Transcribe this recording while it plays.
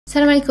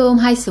Assalamualaikum,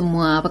 hai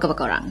semua, apa khabar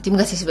korang? Terima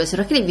kasih sebab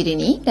sudah klik video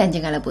ni dan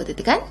jangan lupa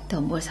tekan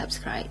tombol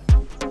subscribe.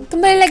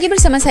 Kembali lagi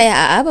bersama saya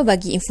Aa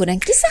berbagi info dan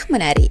kisah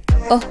menarik.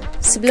 Oh,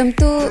 sebelum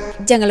tu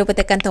jangan lupa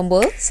tekan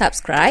tombol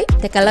subscribe,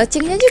 tekan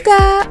loncengnya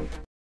juga.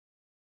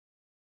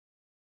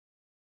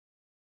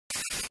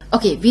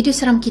 Okey, video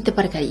seram kita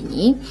pada kali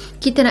ini,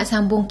 kita nak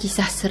sambung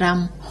kisah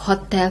seram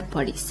Hotel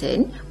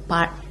Poison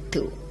Part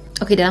 2.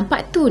 Okey, dalam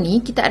Part 2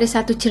 ni kita ada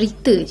satu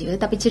cerita je,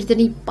 tapi cerita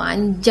ni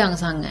panjang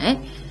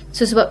sangat.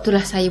 So sebab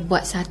itulah saya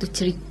buat satu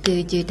cerita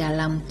je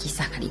dalam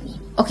kisah kali ni.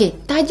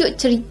 Okey, tajuk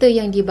cerita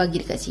yang dia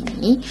bagi dekat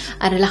sini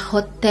adalah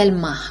Hotel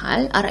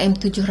Mahal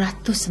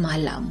RM700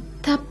 semalam,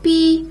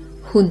 tapi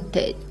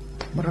haunted,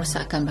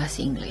 merosakkan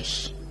bahasa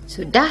English.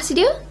 So dah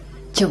sedia?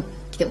 Jom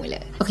kita mula.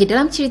 Okey,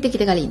 dalam cerita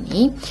kita kali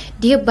ni,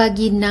 dia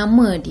bagi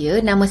nama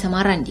dia, nama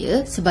samaran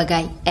dia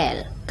sebagai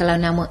L. Kalau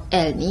nama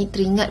L ni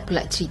teringat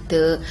pula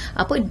cerita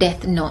apa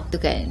Death Note tu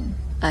kan.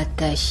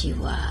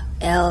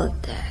 Atashiwa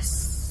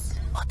Eldes.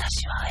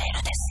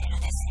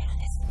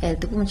 L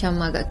tu pun macam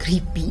agak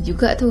creepy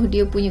juga tu.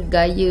 Dia punya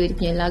gaya, dia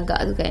punya lagak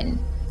tu kan.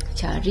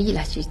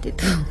 Carilah cerita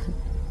tu.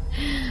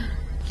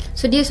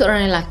 So dia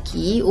seorang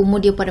lelaki,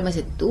 umur dia pada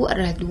masa tu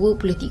adalah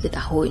 23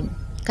 tahun.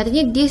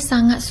 Katanya dia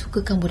sangat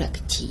sukakan budak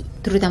kecil,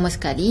 terutama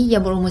sekali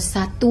yang berumur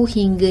 1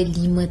 hingga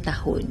 5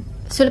 tahun.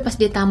 So lepas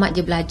dia tamat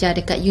je belajar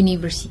dekat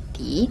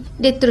universiti,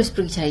 dia terus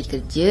pergi cari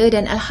kerja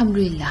dan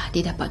Alhamdulillah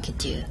dia dapat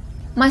kerja.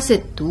 Masa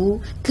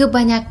tu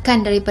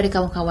kebanyakan daripada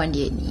kawan-kawan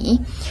dia ni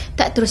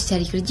tak terus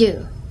cari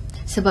kerja,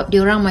 sebab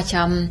dia orang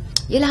macam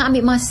yelah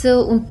ambil masa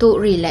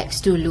untuk relax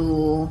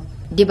dulu.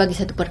 Dia bagi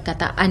satu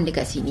perkataan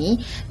dekat sini,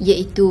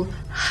 iaitu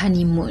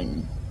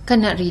honeymoon.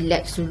 Kan nak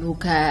relax dulu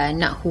kan,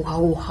 nak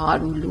huha-huha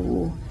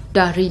dulu,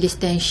 dah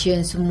release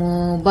tension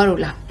semua,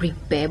 barulah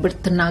prepare,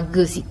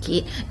 bertenaga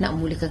sikit nak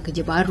mulakan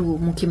kerja baru.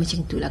 Mungkin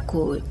macam itulah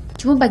kot.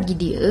 Cuma bagi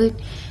dia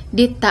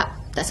tak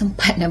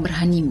sempat nak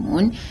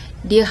berhoneymoon.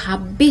 Dia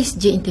habis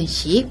je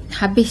internship,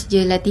 habis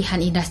je latihan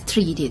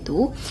industri dia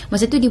tu.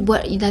 Masa tu dia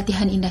buat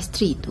latihan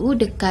industri tu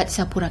dekat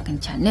Sapura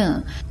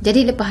Kencana.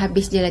 Jadi lepas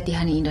habis je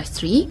latihan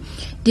industri,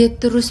 dia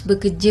terus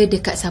bekerja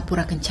dekat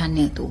Sapura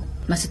Kencana tu.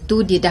 Masa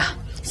tu dia dah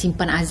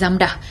simpan azam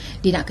dah,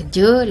 dia nak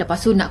kerja, lepas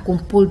tu nak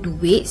kumpul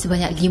duit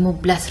sebanyak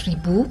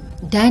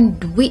 15,000, dan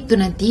duit tu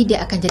nanti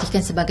dia akan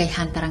jadikan sebagai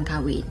hantaran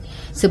kahwin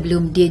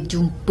sebelum dia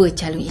jumpa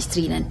calon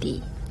isteri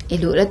nanti.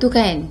 Eloklah tu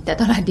kan.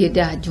 Tak tahulah dia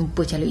dah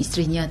jumpa calon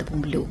isterinya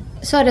ataupun belum.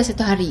 So ada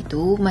satu hari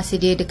tu, masa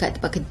dia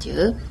dekat tempat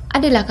kerja,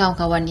 adalah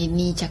kawan-kawan dia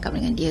ni cakap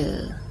dengan dia.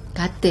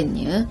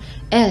 Katanya,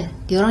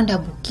 diorang dah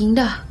booking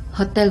dah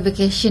hotel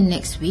vacation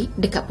next week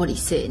dekat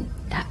Poison.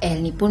 Dah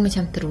L ni pun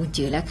macam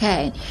teruja lah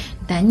kan.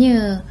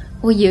 Tanya,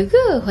 oh ya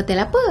ke?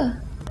 Hotel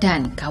apa?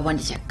 Dan kawan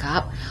dia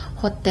cakap,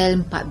 hotel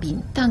 4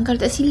 bintang kalau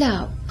tak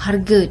silap.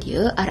 Harga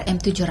dia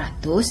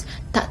RM700,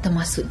 tak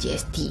termasuk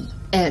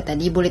GST. L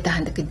tadi boleh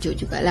tahan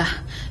terkejut jugalah.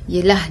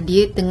 Yelah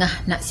dia tengah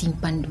nak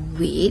simpan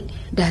duit,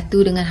 dah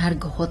tu dengan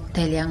harga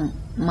hotel yang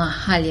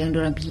mahal yang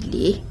diorang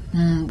pilih,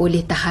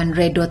 boleh tahan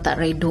redo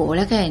tak redo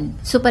lah kan.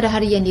 So pada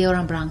hari yang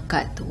diorang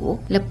berangkat tu,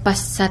 lepas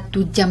 1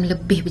 jam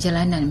lebih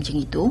perjalanan macam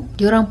itu,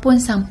 diorang pun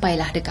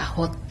sampailah dekat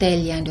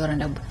hotel yang diorang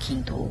dah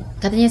booking tu.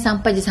 Katanya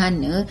sampai je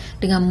sana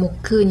dengan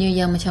mukanya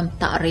yang macam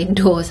tak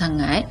redo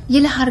sangat.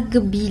 Yelah harga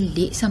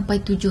bilik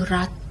sampai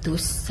 700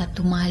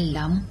 satu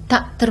malam,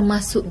 tak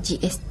termasuk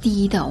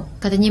GST tau.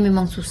 Katanya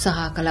memang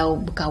susah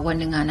kalau berkawan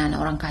dengan anak-anak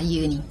orang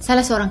kaya ni.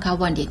 Salah seorang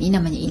kawan dia ni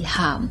namanya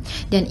Ilham,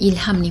 dan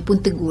Ilham ni pun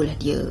tegurlah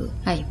dia.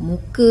 Hai,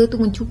 muka tu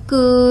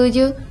mencuka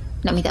je,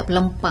 nak minta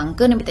pelempang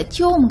ke, nak minta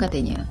cium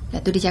katanya.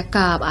 Lepas tu dia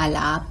cakap,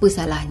 alah apa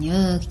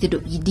salahnya kita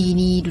duduk PD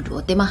ni,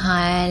 duduk hotel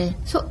mahal.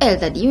 So L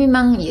tadi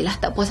memang yelah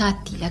tak puas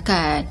hati lah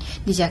kan.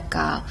 Dia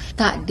cakap,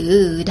 tak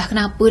ada, dah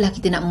kenapalah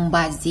kita nak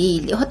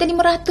membazir. Hotel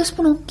 500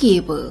 pun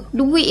okey apa.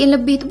 Duit yang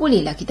lebih tu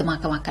bolehlah kita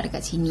makan-makan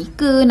dekat sini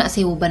ke, nak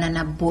sewa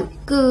banana boat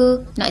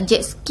ke, nak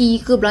jet ski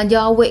ke,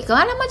 belanja awet ke,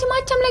 alah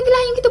macam-macam lagi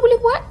lah yang kita boleh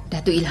buat.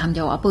 Dah tu Ilham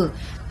jawab apa?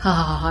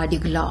 Dia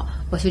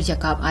gelak. Lepas tu dia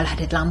cakap, alah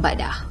dah terlambat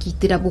dah,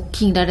 kita dah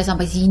booking dah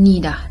sampai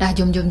sini dah. Dah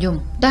jom.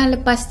 Dan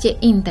lepas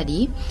check in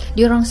tadi,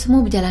 diorang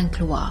semua berjalan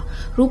keluar.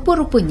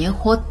 Rupa-rupanya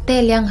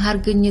hotel yang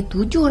harganya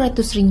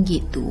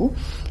RM700 tu,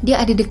 dia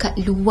ada dekat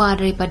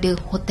luar daripada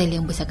hotel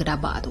yang besar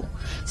gedabak tu.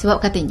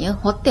 Sebab katanya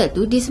hotel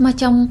tu dia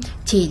semacam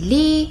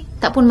chalet,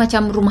 tak pun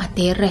macam rumah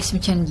teres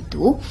macam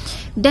gitu.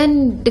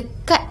 Dan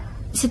dekat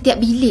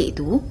setiap bilik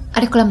tu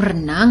ada kolam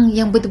renang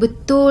yang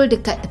betul-betul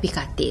dekat tepi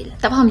katil.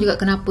 Tak faham juga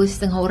kenapa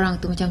setengah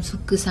orang tu macam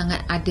suka sangat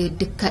ada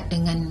dekat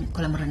dengan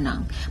kolam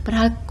renang.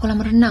 Padahal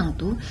kolam renang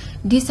tu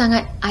dia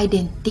sangat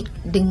identik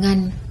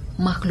dengan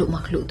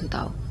makhluk-makhluk tu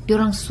tau. Dia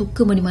orang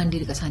suka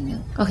mandi-mandi dekat sana.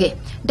 Okey,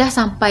 dah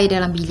sampai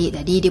dalam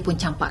bilik tadi, dia pun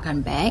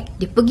campakkan beg,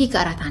 dia pergi ke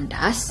arah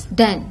tandas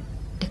dan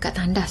dekat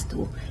tandas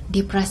tu,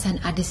 dia perasan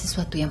ada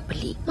sesuatu yang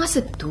pelik. Masa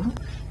tu,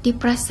 dia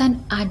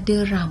perasan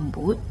ada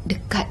rambut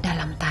dekat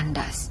dalam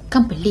tandas.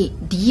 Kan pelik,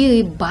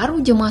 dia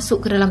baru je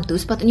masuk ke dalam tu,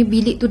 sepatutnya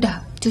bilik tu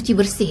dah cuci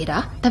bersih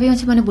dah, tapi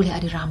macam mana boleh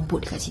ada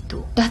rambut dekat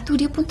situ. Dah tu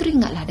dia pun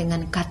teringatlah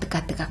dengan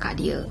kata-kata kakak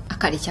dia.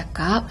 Kakak dia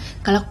cakap,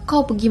 kalau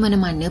kau pergi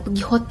mana-mana,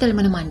 pergi hotel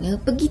mana-mana,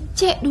 pergi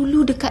cek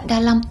dulu dekat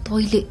dalam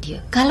toilet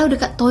dia. Kalau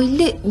dekat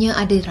toiletnya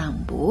ada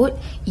rambut,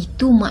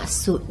 itu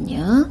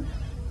maksudnya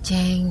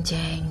jeng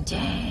jeng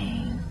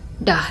jeng.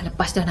 Dah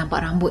lepas dah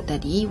nampak rambut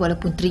tadi,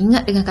 walaupun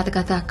teringat dengan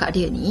kata-kata kakak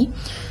dia ni,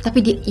 tapi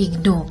dia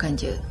ignorekan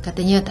je.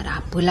 Katanya tak ada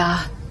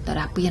apalah, tak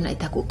ada apa yang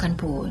nak ditakutkan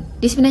pun.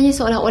 Dia sebenarnya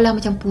seolah-olah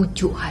macam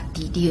pujuk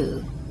hati dia.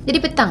 Jadi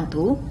petang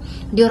tu,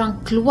 dia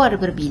orang keluar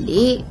daripada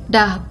bilik,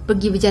 dah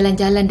pergi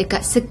berjalan-jalan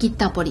dekat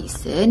sekitar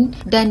Dickson,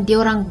 dan dia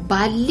orang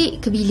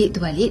balik ke bilik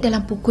tu balik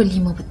dalam pukul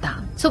 5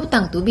 petang. So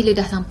petang tu bila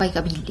dah sampai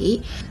kat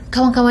bilik,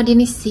 kawan-kawan dia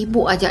ni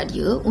sibuk ajak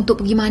dia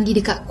untuk pergi mandi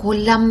dekat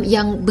kolam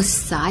yang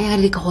besar yang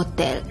ada dekat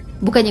hotel.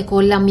 Bukannya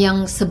kolam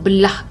yang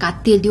sebelah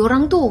katil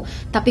diorang tu,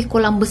 tapi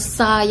kolam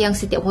besar yang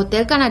setiap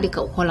hotel kan ada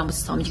kolam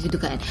besar macam tu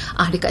kan.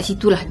 Dekat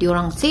situlah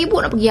diorang sibuk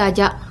nak pergi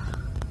ajak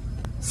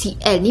si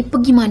L ni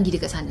pergi mandi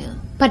dekat sana.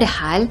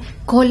 Padahal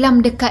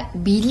kolam dekat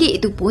bilik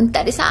tu pun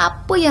tak ada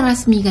siapa yang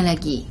rasmikan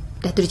lagi.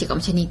 Dah tu dia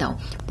cakap macam ni tau,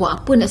 buat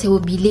apa nak sewa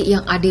bilik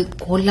yang ada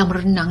kolam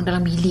renang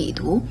dalam bilik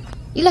tu.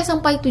 Yelah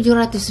sampai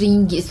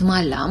RM700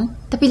 semalam,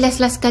 tapi last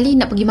sekali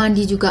nak pergi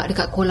mandi juga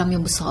dekat kolam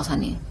yang besar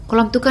sana.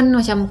 Kolam tu kan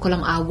macam kolam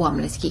awam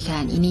lah sikit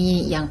kan,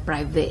 ini yang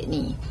private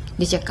ni.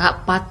 Dia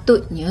cakap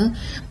patutnya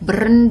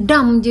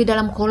berendam je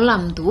dalam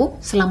kolam tu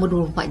selama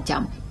 24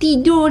 jam.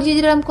 Tidur je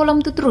dalam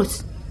kolam tu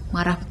terus.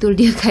 Marah betul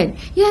dia kan.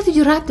 Ya,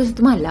 700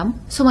 satu malam.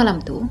 So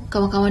malam tu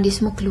kawan-kawan dia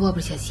semua keluar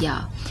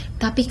bersia-sia,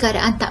 tapi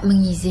keadaan tak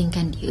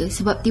mengizinkan dia,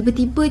 sebab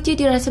tiba-tiba je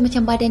dia rasa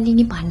macam badan dia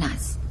ni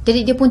panas.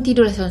 Jadi dia pun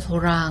tidurlah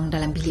seorang-seorang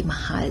dalam bilik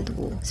mahal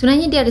tu.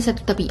 Sebenarnya dia ada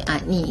satu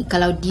tabiat ni,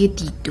 kalau dia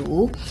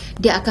tidur,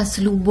 dia akan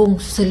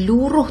selubung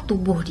seluruh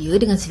tubuh dia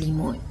dengan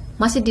selimut.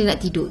 Masa dia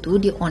nak tidur tu,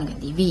 dia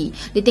onkan TV.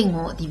 Dia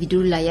tengok TV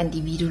dulu, layan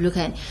TV dulu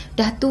kan.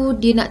 Dah tu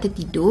dia nak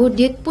tertidur,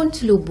 dia pun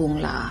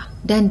selubung lah.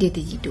 Dan dia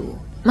tertidur.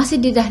 Masa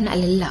dia dah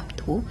nak lelap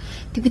tu,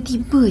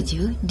 tiba-tiba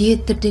je dia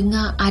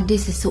terdengar ada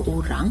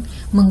seseorang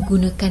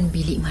menggunakan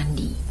bilik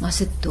mandi.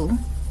 Masa tu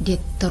dia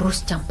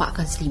terus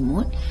campakkan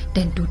selimut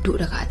dan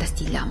duduk dekat atas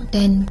tilam.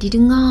 Dan dia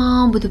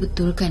dengar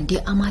betul-betul kan, dia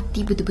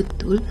amati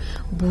betul-betul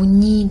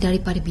bunyi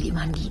daripada bilik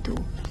mandi tu.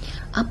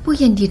 Apa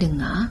yang dia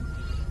dengar,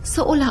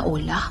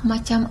 seolah-olah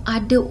macam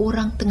ada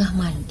orang tengah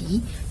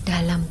mandi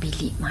dalam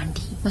bilik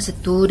mandi. Masa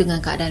tu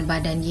dengan keadaan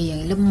badan dia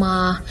yang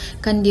lemah,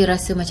 kan dia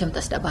rasa macam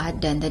tak sedap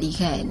badan tadi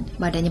kan,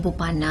 badannya pun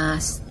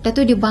panas. Dah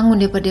tu dia bangun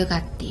daripada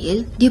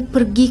katil, dia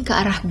pergi ke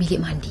arah bilik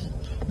mandi.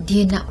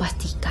 Dia nak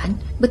pastikan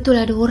betul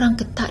ada orang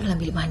ke tak dalam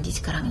bilik mandi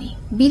sekarang ni.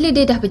 Bila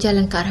dia dah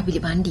berjalan ke arah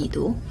bilik mandi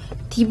tu,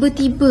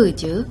 tiba-tiba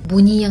je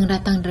bunyi yang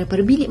datang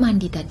daripada bilik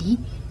mandi tadi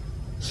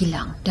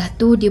hilang. Dah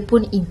tu dia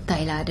pun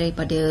intai lah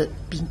daripada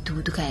pintu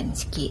tu kan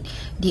sikit.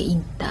 Dia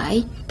intai,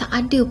 tak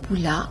ada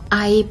pula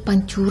air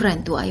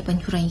pancuran tu, air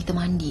pancuran yang kita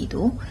mandi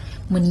tu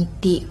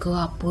menitik ke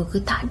apa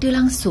ke, tak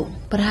ada langsung.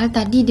 Padahal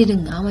tadi dia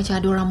dengar macam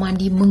ada orang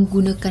mandi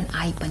menggunakan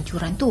air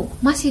pancuran tu.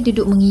 Masih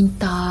duduk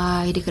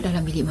mengintai dekat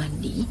dalam bilik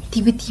mandi,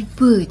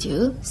 tiba-tiba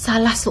je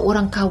salah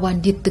seorang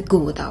kawan dia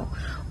tegur tau,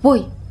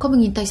 "Boy, kau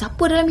mengintai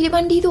siapa dalam bilik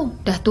mandi tu?"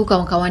 Dah tu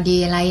kawan-kawan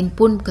dia yang lain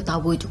pun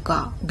ketawa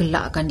juga,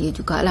 gelakkan dia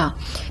jugalah.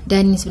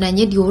 Dan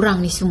sebenarnya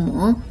diorang ni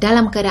semua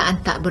dalam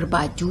keadaan tak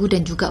berbaju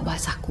dan juga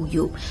basah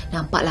kuyup.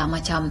 Nampaklah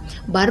macam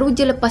baru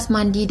je lepas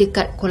mandi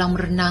dekat kolam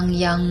renang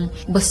yang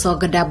besar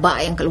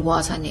gedabak yang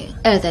keluar sana.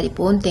 Tadi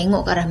pun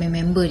tengok ke arah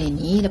member dia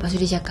ni, lepas tu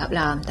dia cakap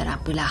lah, tak ada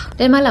apalah.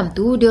 Dan malam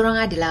tu diorang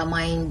adalah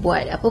main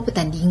buat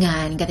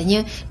pertandingan.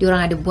 Katanya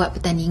diorang ada buat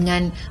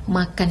pertandingan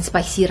makan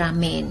spicy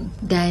ramen,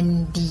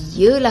 dan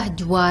dia lah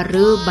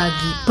juara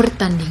bagi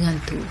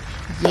pertandingan tu.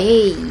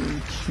 Yeay.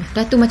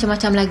 Dah tu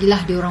macam-macam lagi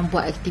lah diorang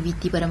buat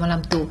aktiviti pada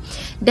malam tu.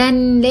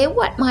 Dan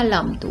lewat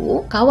malam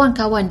tu,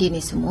 kawan-kawan dia ni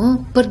semua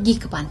pergi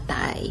ke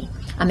pantai,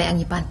 ambil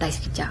angin pantai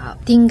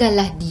sekejap.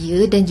 Tinggallah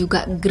dia dan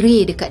juga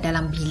Grey dekat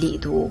dalam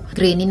bilik tu.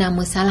 Grey ni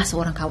nama salah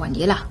seorang kawan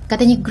dia lah.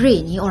 Katanya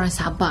Grey ni orang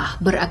Sabah,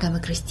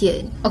 beragama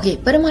Kristian. Okey,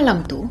 pada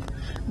malam tu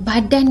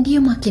badan dia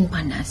makin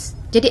panas.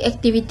 Jadi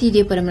aktiviti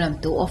dia pada malam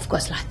tu, of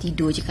course lah,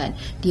 tidur je kan.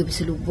 Dia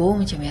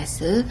berselubung macam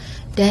biasa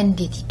dan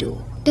dia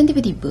tidur. Dan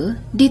tiba-tiba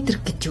dia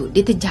terkejut,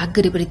 dia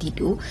terjaga daripada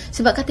tidur,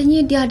 sebab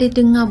katanya dia ada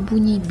dengar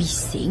bunyi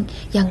bising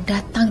yang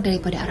datang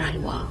daripada arah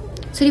luar.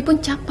 So dia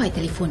pun capai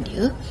telefon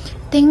dia,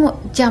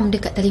 tengok jam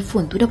dekat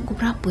telefon tu dah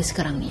pukul berapa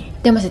sekarang ni.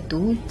 Dan masa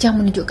tu jam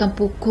menunjukkan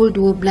pukul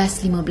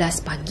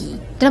 12.15 pagi.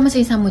 Dalam masa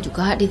yang sama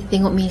juga dia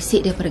tengok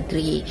mesej daripada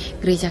Grey.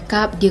 Grey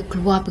cakap dia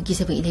keluar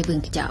pergi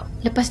 7-Eleven kejap.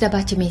 Lepas dah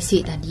baca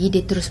mesej tadi,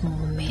 dia terus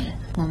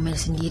ngomel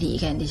sendiri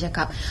kan. Dia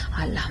cakap,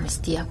 alah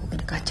mesti aku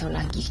kena kacau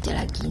lagi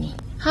kejap lagi ni.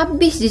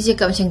 Habis dia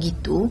cakap macam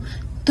gitu,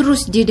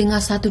 terus dia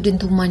dengar satu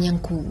dentuman yang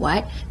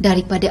kuat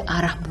daripada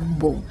arah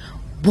bumbung.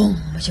 Boom,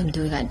 macam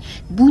tu kan.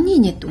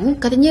 Bunyinya tu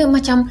katanya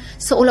macam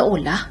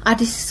seolah-olah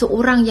ada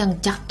seseorang yang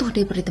jatuh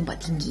daripada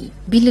tempat tinggi.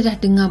 Bila dah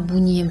dengar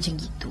bunyi yang macam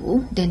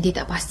gitu dan dia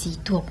tak pasti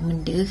itu apa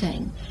benda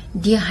kan,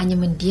 dia hanya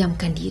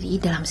mendiamkan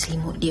diri dalam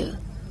selimut dia.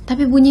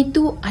 Tapi bunyi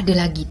tu ada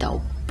lagi tau.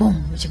 Boom,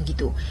 macam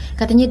gitu.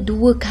 Katanya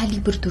 2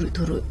 kali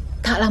berturut-turut.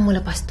 Tak lama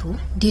lepas tu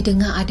dia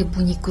dengar ada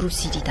bunyi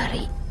kerusi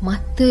ditarik.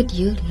 Mata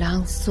dia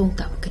langsung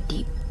tak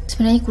berkedip.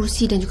 Sebenarnya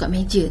kerusi dan juga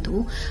meja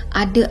tu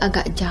ada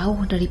agak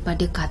jauh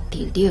daripada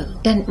katil dia.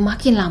 Dan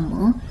makin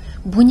lama,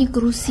 bunyi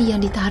kerusi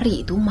yang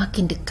ditarik tu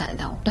makin dekat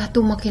tau. Dah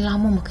tu makin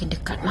lama makin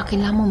dekat,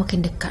 makin lama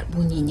makin dekat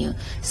bunyinya.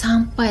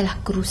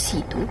 Sampailah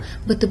kerusi tu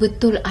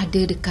betul-betul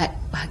ada dekat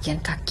bahagian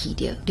kaki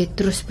dia. Dia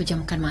terus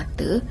pejamkan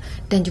mata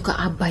dan juga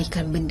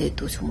abaikan benda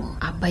tu semua.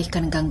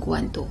 Abaikan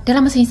gangguan tu.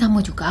 Dalam masa yang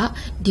sama juga,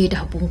 dia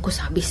dah bungkus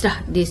habis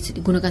dah. Dia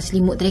gunakan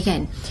selimut tadi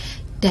kan.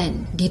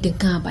 Dan dia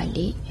dengar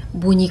balik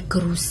bunyi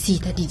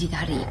kerusi tadi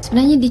ditarik.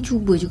 Sebenarnya dia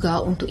cuba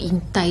juga untuk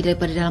intai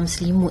daripada dalam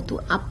selimut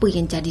tu apa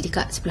yang jadi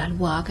dekat sebelah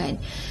luar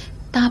kan.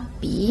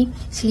 Tapi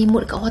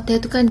selimut dekat hotel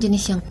tu kan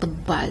jenis yang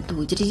tebal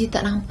tu, jadi dia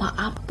tak nampak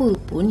apa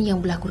pun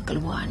yang berlaku dekat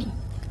luar ni.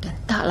 Dan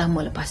tak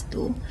lama lepas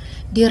tu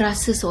dia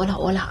rasa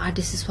seolah-olah ada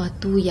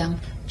sesuatu yang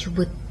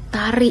cuba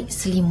tarik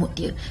selimut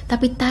dia.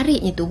 Tapi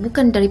tariknya tu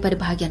bukan daripada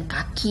bahagian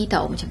kaki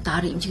tau, macam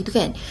tarik macam tu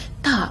kan.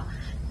 Tak,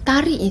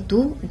 tarik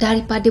itu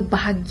daripada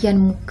bahagian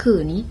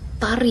muka ni,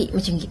 tarik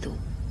macam gitu.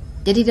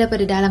 Jadi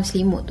daripada dalam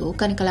selimut tu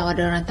kan, kalau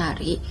ada orang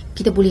tarik,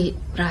 kita boleh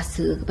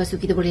rasa, lepas tu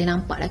kita boleh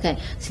nampak lah kan,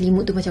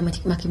 selimut tu macam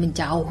makin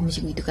menjauh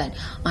macam gitu kan.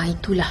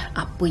 Itulah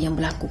apa yang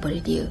berlaku pada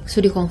dia. So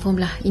dia confirm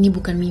lah ini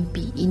bukan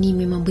mimpi, ini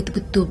memang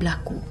betul-betul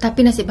berlaku.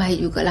 Tapi nasib baik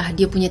jugalah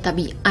dia punya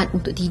tabiat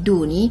untuk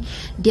tidur ni,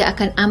 dia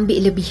akan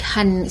ambil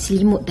lebihan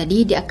selimut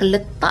tadi, dia akan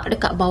letak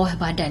dekat bawah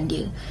badan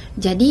dia.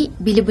 Jadi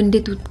bila benda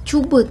tu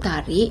cuba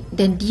tarik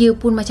dan dia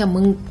pun macam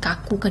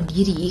mengkakukan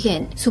diri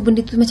kan, so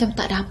benda tu macam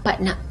tak dapat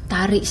nak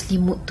tarik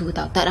selimut tu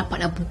tau, tak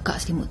dapat nak buka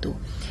selimut tu.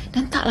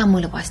 Dan tak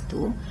lama lepas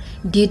tu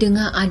dia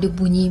dengar ada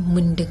bunyi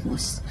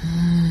mendengus.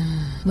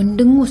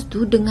 Mendengus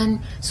tu dengan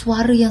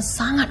suara yang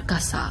sangat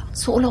kasar,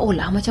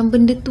 seolah-olah macam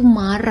benda tu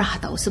marah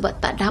tau,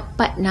 sebab tak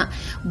dapat nak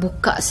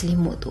buka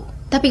selimut tu.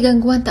 Tapi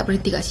gangguan tak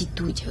berhenti kat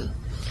situ je.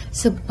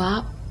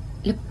 Sebab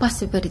lepas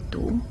daripada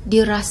tu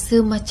dia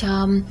rasa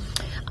macam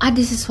ada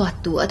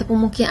sesuatu,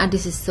 ataupun mungkin ada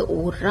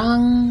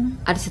seseorang,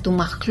 ada satu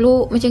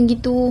makhluk macam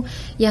gitu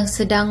yang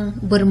sedang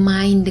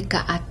bermain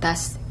dekat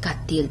atas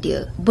katil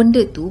dia.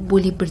 Benda tu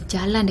boleh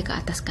berjalan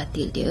dekat atas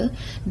katil dia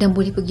dan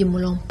boleh pergi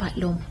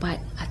melompat-lompat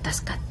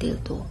atas katil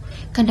tu.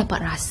 Kan dapat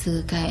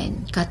rasa kan,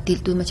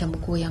 katil tu macam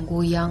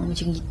bergoyang-goyang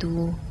macam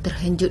gitu,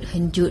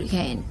 terhenjut-henjut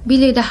kan.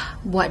 Bila dah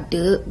buat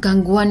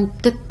gangguan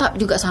tetap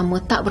juga sama,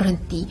 tak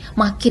berhenti,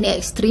 makin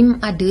ekstrim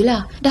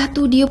adalah. Dah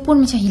tu dia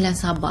pun macam hilang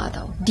sabar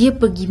tau. Dia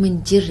pergi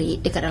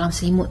menjerit dekat dalam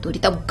selimut tu.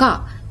 Dia tak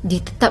buka, dia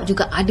tetap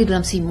juga ada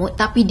dalam selimut,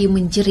 tapi dia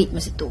menjerit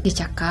masa tu.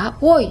 Dia cakap,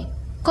 "Woi,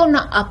 kau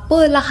nak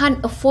apa lahan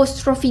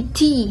apostrophe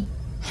T?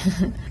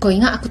 Kau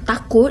ingat aku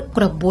takut?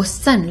 Kau dah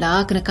bosan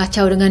lah kena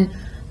kacau dengan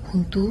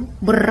hantu.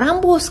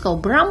 Berambus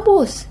kau,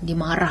 berambus." Dia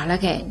marah lah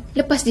kan.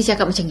 Lepas dia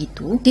cakap macam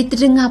gitu, dia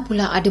terdengar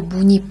pula ada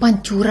bunyi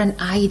pancuran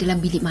air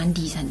dalam bilik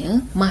mandi sana.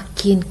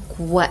 Makin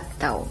kuat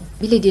tau.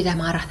 Bila dia dah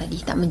marah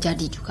tadi, tak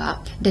menjadi juga.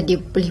 Dan dia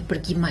boleh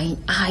pergi main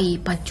air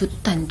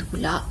pancutan tu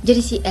pula. Jadi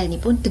si L ni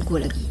pun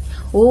tegur lagi.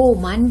 "Oh,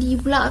 mandi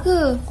pula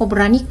ke? Kau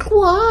berani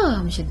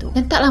keluar?" Macam tu.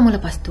 Dan tak lama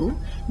lepas tu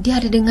dia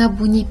ada dengar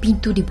bunyi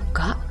pintu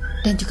dibuka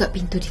dan juga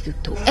pintu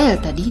ditutup. L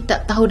tadi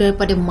tak tahu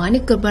daripada mana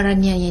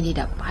keberanian yang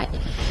dia dapat.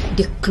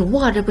 Dia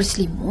keluar daripada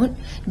selimut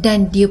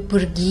dan dia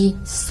pergi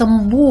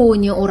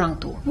sembunyi orang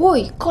tu.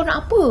 "Woi, kau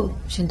nak apa?"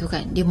 Macam tu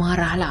kan. Dia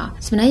marah lah.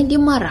 Sebenarnya dia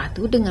marah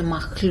tu dengan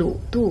makhluk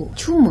tu.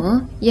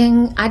 Cuma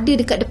yang ada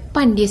dekat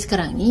depan dia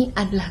sekarang ni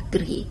adalah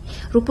grey.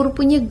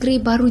 Rupa-rupanya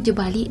grey baru je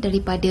balik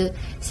daripada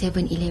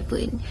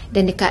 7-Eleven.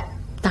 Dan dekat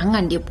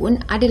tangan dia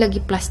pun ada lagi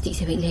plastik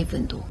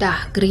 7-Eleven tu.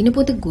 Dah, Grey ni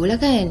pun tegur lah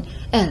kan.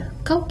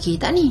 "El, kau okey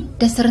tak ni?"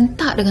 Dan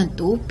serentak dengan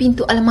tu,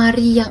 pintu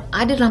almari yang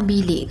ada dalam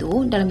bilik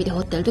tu, dalam bilik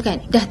hotel tu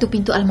kan, dah tu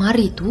pintu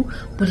almari tu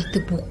boleh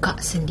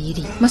terbuka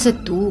sendiri. Masa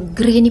tu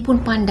Grey ni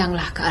pun pandang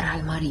lah ke arah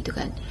almari tu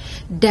kan.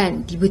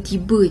 Dan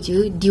tiba-tiba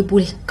je dia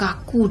boleh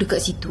kaku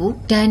dekat situ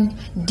dan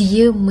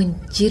dia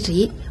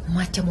menjerit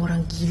macam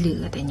orang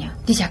gila katanya.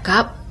 Dia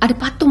cakap ada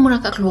patung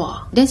merangkak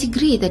keluar. Dan si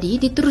Grey tadi,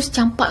 dia terus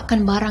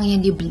campakkan barang yang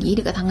dia beli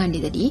dekat tangan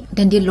dia tadi.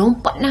 Dan dia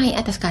lompat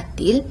naik atas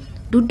katil,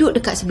 duduk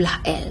dekat sebelah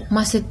L.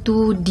 Masa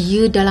tu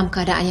dia dalam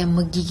keadaan yang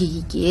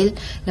menggigil-gigil.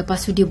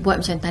 Lepas tu dia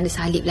buat macam tanda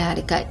salib lah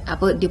dekat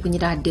dia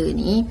punya dada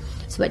ni,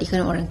 sebab dia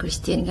kan orang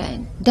Kristian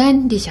kan.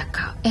 Dan dia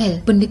cakap,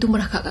 "L, benda tu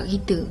merangkak kat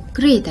kita."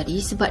 Grey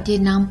tadi sebab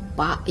dia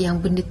nampak yang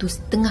benda tu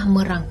setengah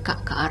merangkak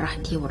ke arah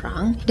dia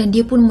orang, dan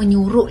dia pun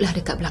menyurutlah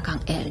dekat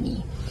belakang L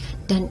ni.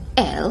 Dan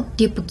L,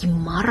 dia pergi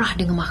marah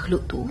dengan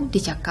makhluk tu.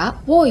 Dia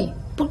cakap, "Woi,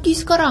 pergi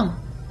sekarang.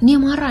 Ni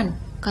amaran.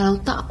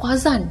 Kalau tak aku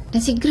azan." Dan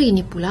si Grey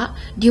ni pula,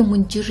 dia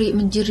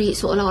menjerit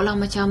seolah-olah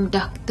macam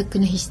dah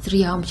terkena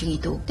histeria macam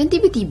itu. Dan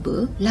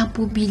tiba-tiba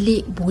lampu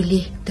bilik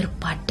boleh terpadam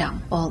padam.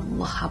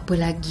 Allah, apa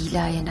lagi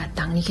lah yang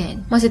datang ni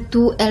kan. Masa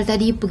tu L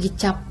tadi pergi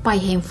capai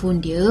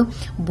handphone dia,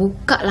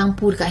 buka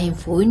lampu dekat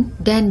handphone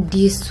dan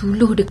dia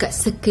suluh dekat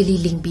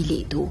sekeliling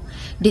bilik tu.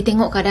 Dia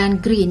tengok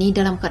keadaan Grey ni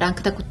dalam keadaan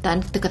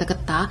ketakutan,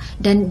 terketar-ketar,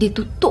 dan dia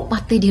tutup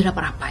mata dia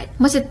rapat-rapat.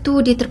 Masa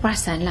tu dia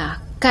terperasan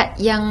lah, kad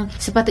yang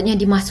sepatutnya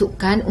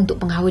dimasukkan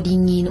untuk penghawa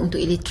dingin, untuk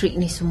elektrik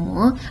ni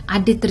semua,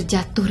 ada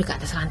terjatuh dekat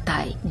atas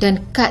lantai.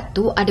 Dan kad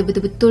tu ada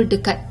betul-betul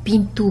dekat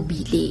pintu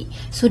bilik.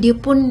 So dia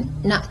pun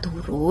nak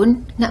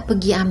turun, nak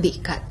pergi ambil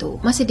kad tu.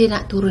 Masa dia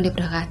nak turun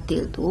daripada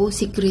katil tu,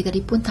 si Grey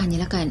tadi pun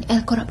tanyalah kan,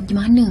 El, kau nak pergi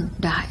mana?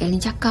 Dah El ni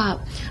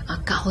cakap,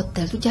 kad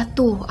hotel tu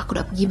jatuh,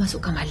 aku nak pergi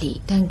masukkan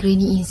balik. Dan Grey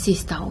ni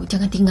insist tau,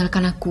 jangan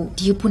tinggalkan aku.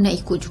 Dia pun nak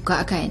ikut juga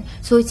kan.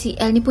 So si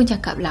El ni pun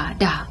cakap lah,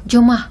 dah,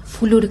 jom lah,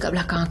 follow dekat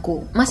belakang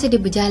aku. Masa dia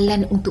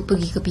berjalan untuk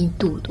pergi ke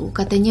pintu tu,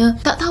 katanya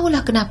tak tahulah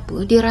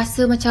kenapa dia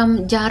rasa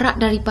macam jarak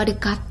daripada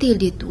katil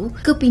dia tu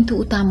ke pintu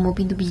utama,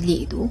 pintu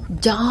bilik tu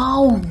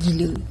jauh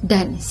gila.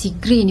 Dan si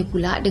Grey ni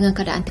pula dengan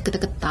keadaan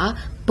terketar-ketar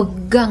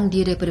pegang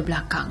dia daripada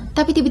belakang.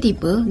 Tapi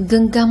tiba-tiba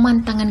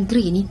genggaman tangan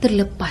Grey ni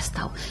terlepas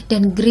tau,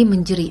 dan Grey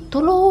menjerit,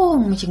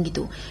 tolong, macam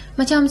gitu.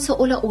 Macam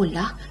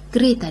seolah-olah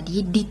Grey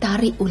tadi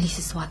ditarik oleh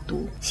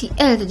sesuatu. Si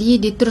L tadi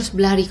dia terus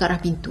berlari ke arah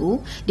pintu.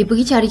 Dia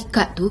pergi cari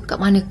kad tu, kat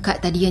mana kad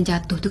tadi yang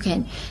jatuh tu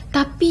kan.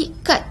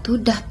 Tapi kad tu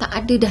dah tak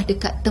ada dah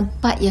dekat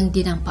tempat yang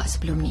dia nampak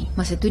sebelum ni.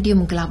 Masa tu dia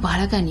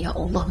menggelabah lah kan, ya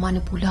Allah, mana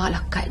pula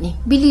lah kad ni.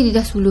 Bila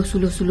dia dah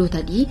suluh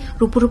tadi,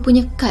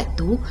 rupa-rupanya kad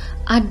tu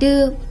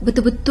ada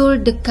betul-betul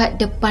dekat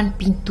depan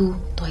pintu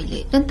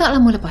toilet. Dan tak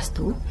lama lepas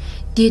tu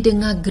dia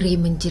dengar Grey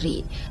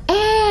menjerit,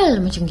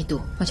 El, macam gitu,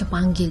 macam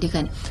panggil dia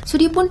kan. So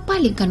dia pun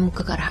palingkan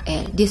muka ke arah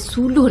El. Dia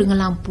suluh dengan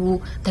lampu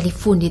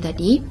telefon dia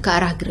tadi ke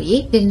arah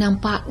Grey. Dan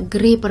nampak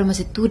Grey pada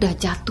masa tu dah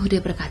jatuh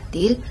daripada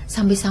katil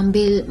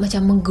sambil-sambil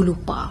macam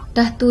menggelupar.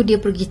 Dah tu dia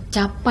pergi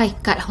capai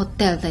kad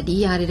hotel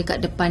tadi yang ada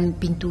dekat depan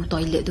pintu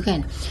toilet tu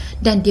kan.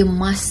 Dan dia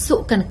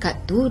masukkan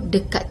kad tu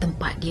dekat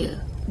tempat dia.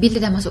 Bila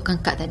dah masukkan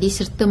kad tadi,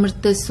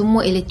 serta-merta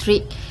semua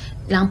elektrik,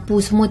 lampu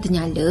semua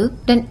ternyala.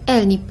 Dan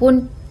L ni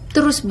pun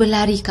terus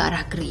berlari ke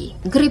arah Grey.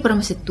 Grey pada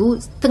masa tu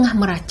tengah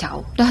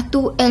meracau. Dah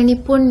tu L ni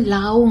pun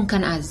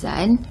laungkan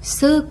azan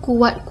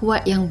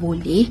sekuat-kuat yang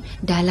boleh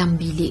dalam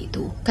bilik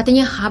tu.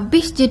 Katanya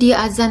habis je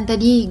dia azan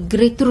tadi,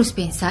 Grey terus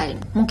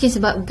pengsan. Mungkin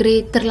sebab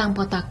Grey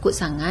terlampau takut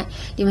sangat,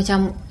 dia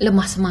macam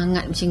lemah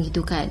semangat macam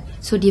gitu kan.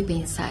 So dia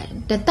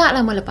pengsan. Dan tak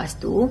lama lepas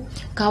tu,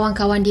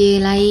 kawan-kawan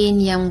dia lain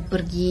yang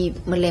pergi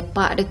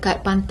melepak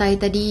dekat pantai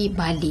tadi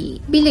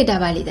balik. Bila dah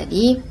balik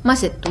tadi,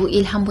 masa tu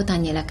Ilham pun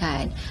tanyalah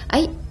kan,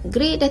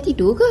 Grey dah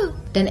tidur ke?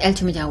 Dan El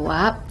cuma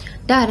jawab,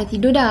 dah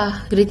tidur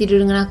dah. Grey tidur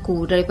dengan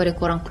aku daripada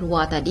korang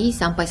keluar tadi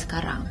sampai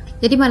sekarang.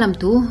 Jadi malam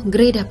tu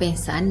Grey dah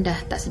pengsan, dah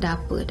tak sedar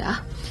apa dah.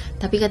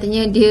 Tapi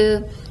katanya dia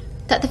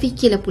tak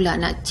terfikirlah pula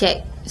nak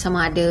cek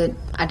sama ada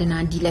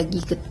nadi lagi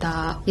ke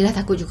tak. Dia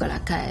dah takut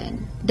jugalah kan.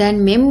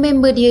 Dan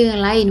member dia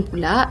yang lain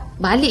pula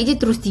balik je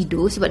terus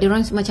tidur sebab dia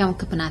orang macam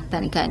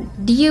kepenatan kan.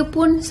 Dia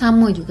pun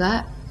sama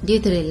juga,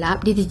 dia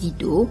terlelap, dia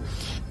tertidur.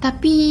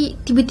 Tapi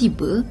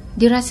tiba-tiba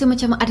dia rasa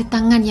macam ada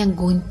tangan yang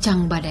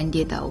goncang badan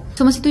dia tau.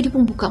 So masa tu dia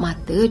pun buka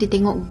mata, dia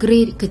tengok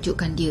Grey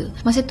kejutkan dia.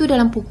 Masa tu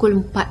dalam pukul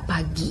 4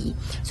 pagi.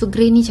 So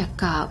Grey ni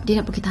cakap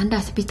dia nak pergi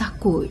tandas tapi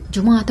takut.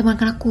 Jom lah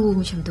temankan aku,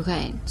 macam tu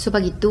kan. So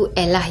pagi tu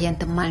Elah yang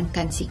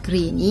temankan si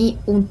Grey ni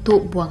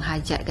untuk buang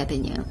hajat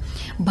katanya.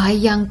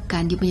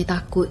 Bayangkan dia punya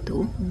takut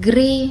tu.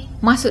 Grey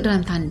masuk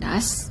dalam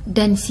tandas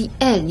dan si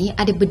L ni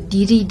ada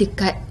berdiri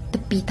dekat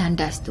tepi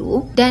tandas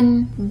tu.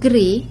 Dan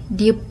Grey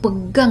dia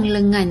pegang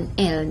lengan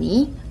L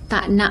ni,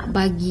 tak nak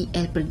bagi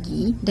L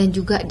pergi. Dan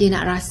juga dia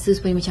nak rasa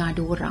supaya macam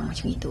ada orang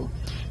macam itu.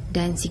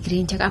 Dan si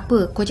Grey cakap,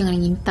 apa? Kau jangan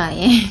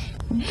mengintai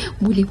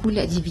Boleh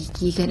pula je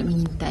fikirkan nak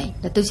mengintai.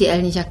 Dato' si L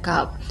ni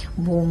cakap,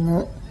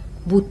 bongok,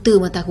 buta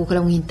mata aku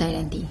kalau mengintai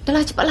nanti. Dah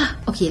lah, cepatlah.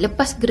 Okey,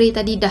 lepas Grey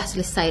tadi dah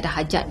selesai dah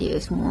hajat dia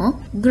semua,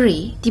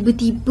 Grey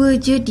tiba-tiba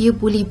je dia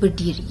boleh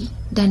berdiri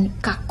dan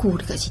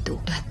kaku dekat situ.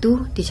 Dah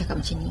tu dia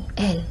cakap macam ni,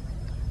 L,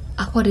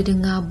 aku ada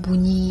dengar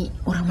bunyi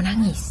orang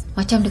menangis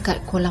macam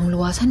dekat kolam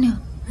luar sana.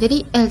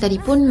 Jadi L tadi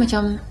pun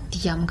macam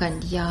diam kan,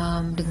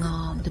 diam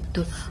dengar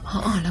betul-betul.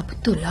 Lah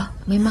betul lah,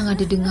 memang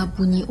ada dengar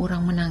bunyi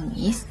orang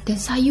menangis dan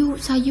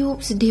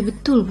sayup-sayup sedih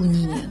betul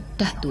bunyinya.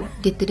 Dah tu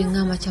dia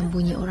terdengar macam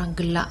bunyi orang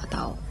gelak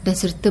tau. Dan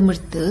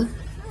serta-merta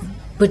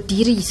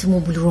berdiri semua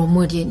bulu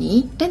roma dia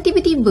ni. Dan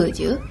tiba-tiba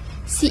je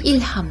si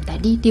Ilham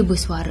tadi dia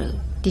bersuara.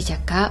 Dia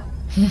cakap,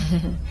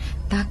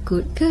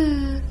 takut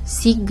ke?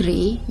 Si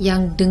Grey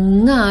yang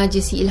dengar je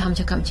si Ilham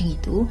cakap macam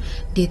itu,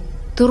 dia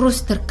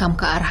terus terkam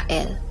ke arah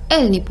L.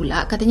 L ni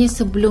pula katanya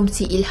sebelum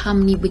si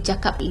Ilham ni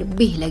bercakap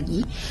lebih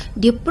lagi,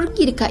 dia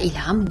pergi dekat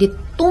Ilham, dia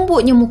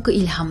tumbuknya muka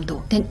Ilham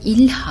tu. Dan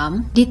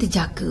Ilham dia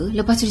terjaga.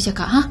 Lepas tu dia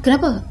cakap,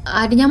 kenapa?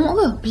 Ada nyamuk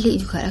ke? Pelik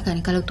jugalah kan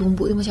kalau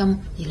tumbuk tu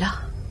macam,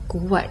 yelah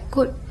kuat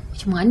kot.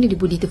 Macam mana dia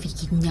boleh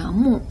terfikir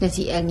nyamuk? Dan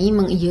si L ni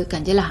mengiyakan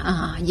je lah,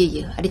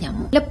 ya ada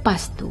nyamuk.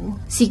 Lepas tu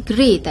si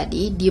Grey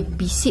tadi dia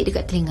bisik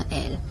dekat telinga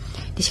L.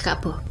 Dia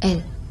cakap apa?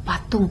 L,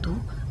 patung tu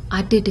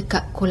ada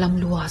dekat kolam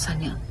luar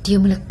sana. Dia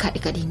melekat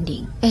dekat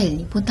dinding. L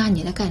ni pun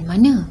tanyalah kan,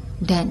 mana?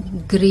 Dan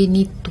Grey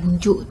ni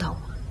tunjuk tau,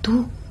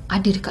 tu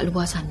ada dekat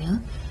luar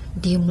sana.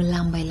 Dia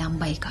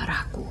melambai-lambai ke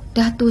arah aku.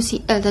 Dah tu si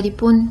L tadi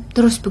pun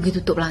terus pergi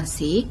tutup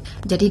lansir.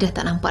 Jadi dah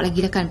tak nampak lagi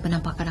lah kan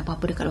penampakan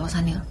apa-apa dekat luar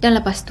sana. Dan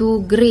lepas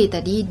tu Grey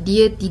tadi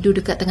dia tidur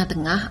dekat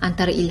tengah-tengah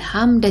antara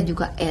Ilham dan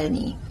juga L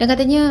ni. Dan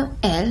katanya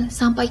L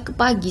sampai ke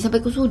pagi,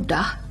 sampai ke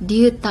sudah,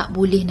 dia tak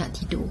boleh nak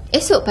tidur.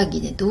 Esok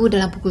paginya tu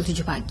dalam pukul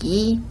 7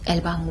 pagi L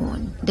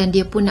bangun. Dan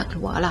dia pun nak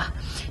keluar lah,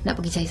 nak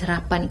pergi cari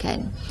sarapan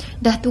kan.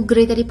 Dah tu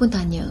Grey tadi pun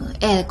tanya,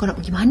 L kau nak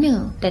pergi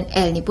mana? Dan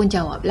L ni pun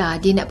jawab lah,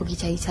 dia nak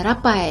pergi cari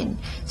sarapan.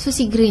 So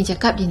si Grey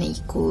cakap dia nak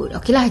ikut.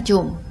 Okeylah,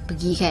 jom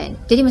pergi kan.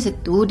 Jadi masa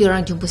tu dia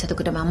orang jumpa satu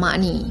kedai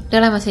mamak ni.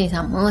 Dalam masa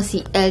yang sama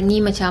si L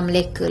ni macam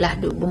leka lah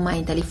duduk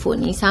bermain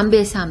telefon ni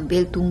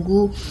sambil-sambil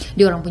tunggu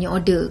dia orang punya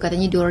order.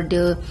 Katanya dia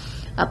order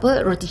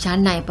roti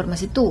canai pada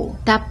masa tu.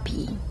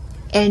 Tapi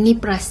L ni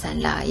perasan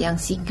lah yang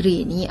si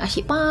Grey ni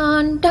asyik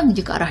pandang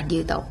je ke arah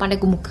dia tau.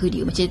 Pandang ke muka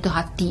dia macam tu,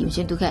 hati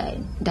macam tu kan.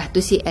 Dah tu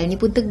si L ni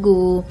pun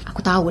tegur,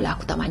 aku tahulah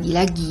aku tak mandi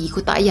lagi,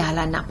 aku tak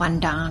payahlah nak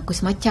pandang aku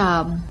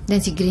semacam.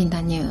 Dan si Grey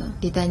tanya,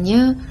 dia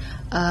tanya,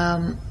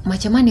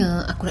 macam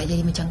mana aku nak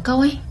jadi macam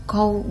kau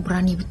Kau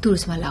berani betul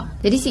semalam.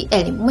 Jadi si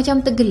L ni pun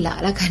macam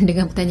tergelak lah kan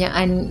dengan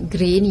pertanyaan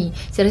Grey ni.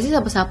 Saya rasa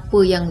siapa-siapa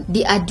yang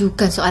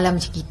diajukan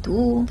soalan macam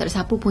itu, tak ada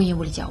siapa pun yang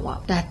boleh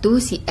jawab. Dah tu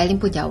si L ni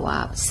pun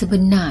jawab,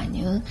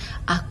 sebenarnya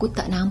aku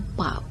tak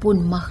nampak pun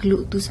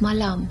makhluk tu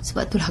semalam,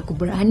 sebab itulah aku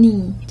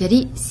berani.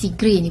 Jadi si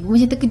Grey ni pun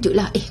macam terkejut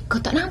lah,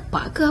 kau tak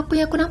nampak ke apa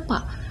yang aku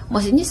nampak?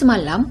 Maksudnya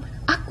semalam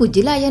aku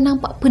je lah yang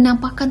nampak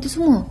penampakan tu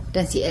semua.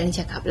 Dan si L ni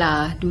cakap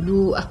lah,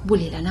 dulu aku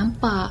boleh lah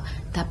nampak,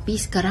 tapi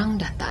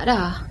sekarang dah tak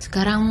dah.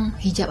 Sekarang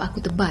hijab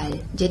aku tebal,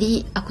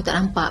 jadi aku tak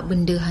nampak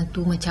benda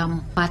hantu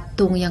macam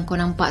patung yang kau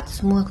nampak tu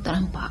semua, aku tak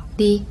nampak.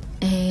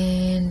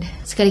 And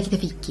sekali kita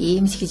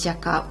fikir, mesti kita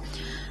cakap,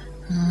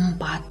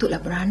 patutlah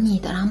berani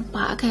tak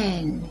nampak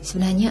kan.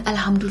 Sebenarnya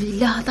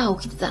Alhamdulillah tau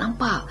kita tak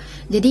nampak.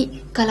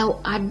 Jadi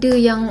kalau ada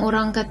yang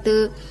orang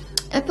kata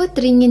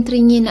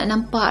teringin-teringin nak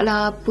nampak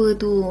lah apa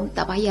tu,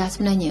 tak payah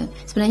sebenarnya.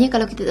 Sebenarnya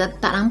kalau kita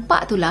tak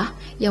nampak tu lah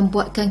yang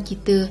buatkan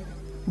kita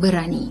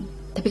berani.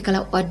 Tapi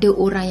kalau ada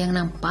orang yang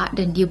nampak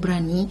dan dia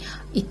berani,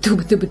 itu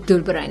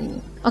betul-betul berani.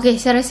 Okey,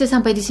 saya rasa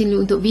sampai di sini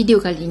untuk video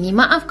kali ini.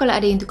 Maaf kalau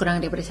ada yang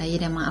terkurang daripada saya,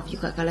 dan maaf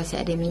juga kalau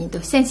saya ada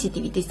menyentuh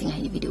sensitiviti setengah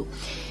video.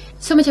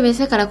 So macam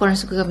biasa, kalau korang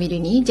suka video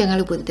ni,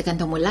 jangan lupa tekan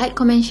tombol like,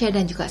 comment, share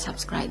dan juga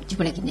subscribe.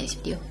 Jumpa lagi next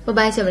video. Bye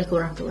bye.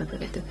 Assalamualaikum warahmatullahi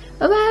wabarakatuh.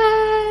 Bye bye.